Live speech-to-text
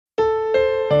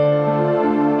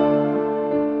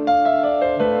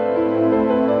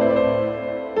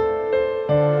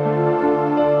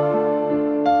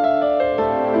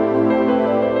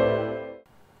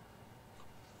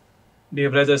Dear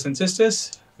brothers and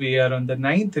sisters, we are on the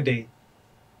 9th day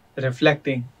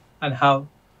reflecting on how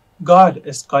God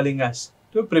is calling us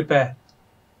to prepare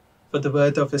for the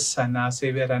birth of His Son, our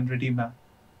Savior and Redeemer.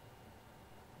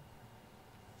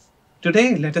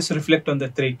 Today, let us reflect on the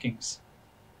three kings.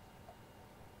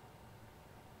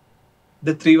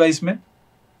 The three wise men,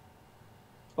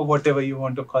 or whatever you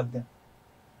want to call them.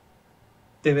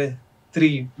 They were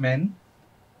three men,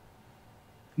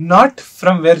 not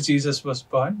from where Jesus was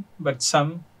born, but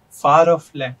some far off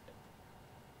land,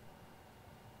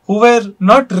 who were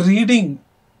not reading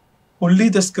only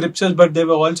the scriptures, but they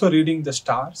were also reading the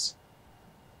stars.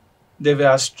 They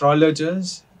were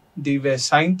astrologers, they were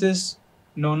scientists,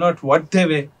 know not what they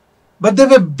were, but they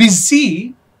were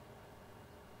busy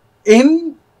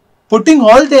in putting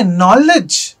all their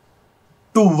knowledge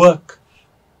to work.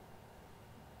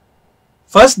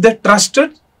 First, they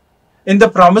trusted in the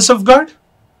promise of God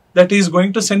that He is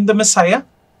going to send the Messiah.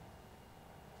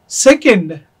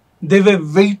 Second, they were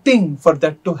waiting for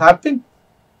that to happen.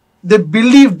 They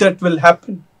believed that will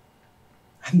happen.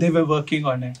 And they were working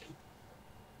on it.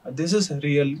 This is a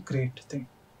real great thing.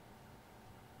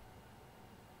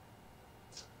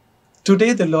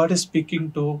 Today, the Lord is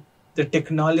speaking to the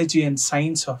technology and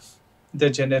science of the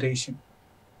generation.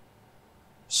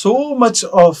 So much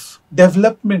of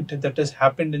development that has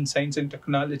happened in science and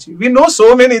technology. We know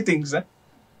so many things.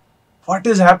 What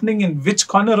is happening in which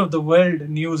corner of the world,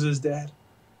 news is there.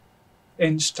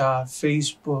 Insta,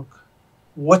 Facebook,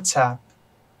 WhatsApp,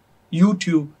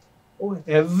 YouTube,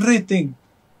 everything.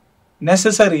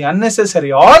 Necessary,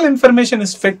 unnecessary, all information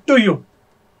is fed to you.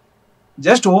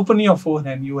 Just open your phone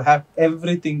and you have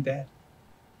everything there.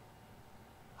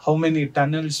 How many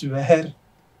tunnels, where,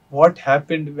 what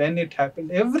happened, when it happened,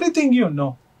 everything you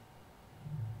know.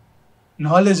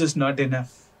 Knowledge is not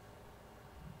enough.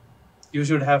 You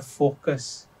should have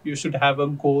focus. You should have a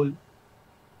goal.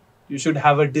 You should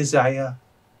have a desire.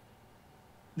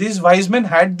 These wise men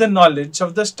had the knowledge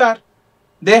of the star.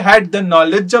 They had the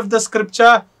knowledge of the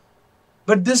scripture.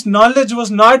 But this knowledge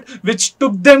was not which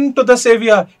took them to the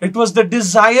Savior. It was the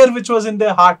desire which was in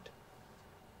their heart.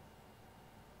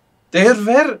 They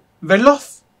were well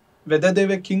off. Whether they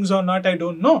were kings or not, I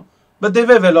don't know. But they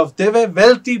were well off. They were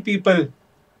wealthy people.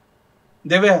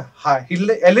 They were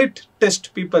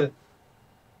elitist people.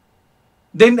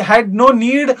 They had no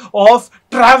need of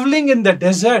traveling in the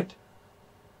desert.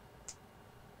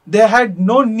 They had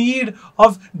no need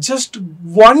of just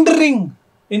wandering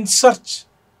in search.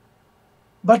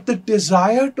 But the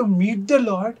desire to meet the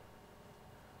Lord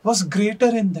was greater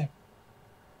in them.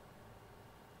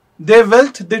 Their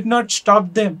wealth did not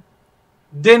stop them.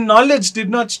 Their knowledge did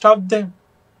not stop them.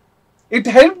 It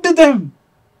helped them.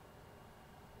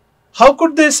 How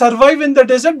could they survive in the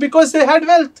desert? Because they had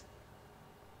wealth.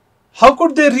 How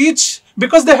could they reach?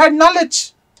 Because they had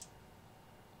knowledge.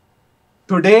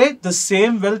 Today, the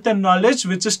same wealth and knowledge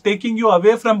which is taking you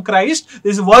away from Christ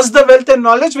was the wealth and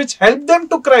knowledge which helped them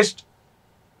to Christ.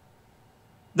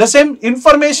 The same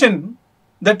information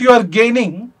that you are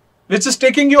gaining, which is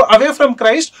taking you away from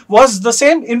Christ, was the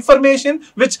same information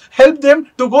which helped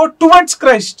them to go towards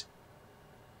Christ.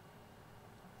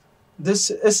 This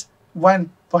is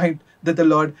one point that the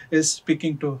Lord is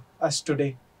speaking to us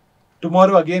today.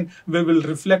 Tomorrow again, we will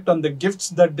reflect on the gifts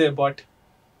that they bought.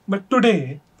 But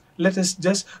today, let us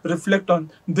just reflect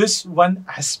on this one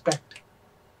aspect.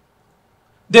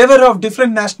 They were of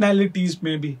different nationalities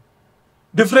maybe,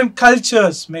 different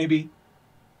cultures maybe.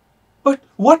 But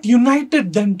what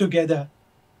united them together?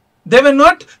 They were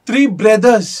not three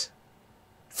brothers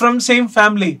from same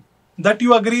family. That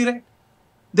you agree, right?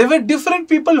 They were different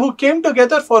people who came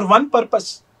together for one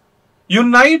purpose.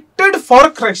 United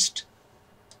for Christ.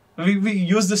 We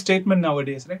use the statement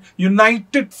nowadays, right?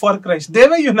 United for Christ. They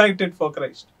were united for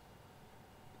Christ.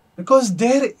 Because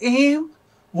their aim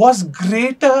was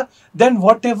greater than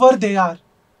whatever they are.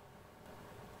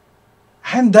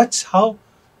 And that's how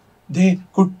they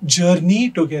could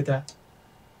journey together.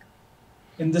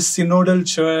 In the synodal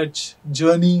church,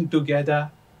 journeying together.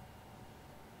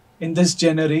 In this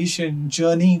generation,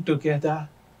 journeying together.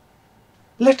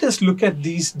 Let us look at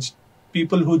these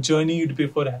people who journeyed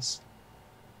before us.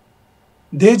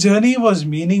 Their journey was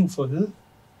meaningful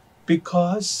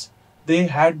because they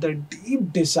had the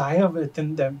deep desire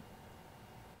within them.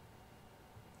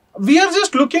 We are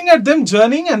just looking at them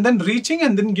journeying and then reaching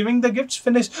and then giving the gifts,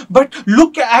 finished. But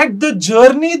look at the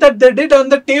journey that they did on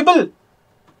the table.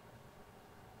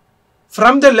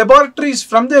 From their laboratories,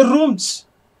 from their rooms.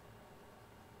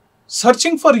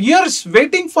 Searching for years,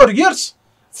 waiting for years.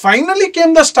 Finally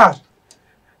came the star.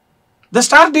 The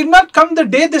star did not come the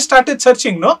day they started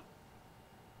searching, no?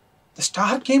 The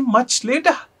star came much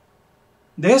later.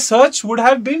 Their search would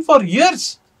have been for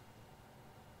years.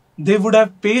 They would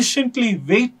have patiently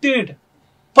waited,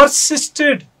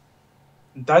 persisted.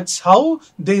 That's how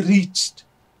they reached.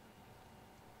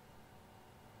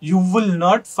 You will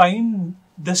not find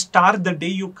the star the day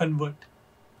you convert.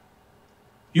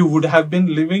 You would have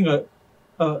been living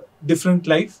a different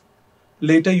life.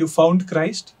 Later you found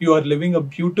Christ. You are living a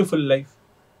beautiful life.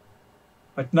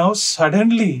 But now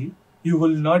suddenly you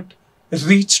will not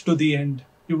reach to the end.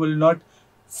 You will not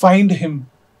find Him.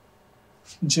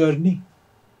 Journey,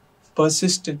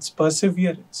 persistence,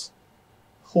 perseverance.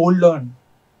 Hold on.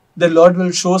 The Lord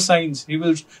will show signs. He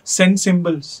will send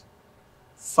symbols.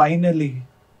 Finally,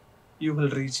 you will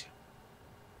reach Him.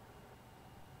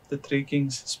 The three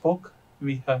kings spoke.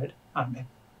 We heard. Amen.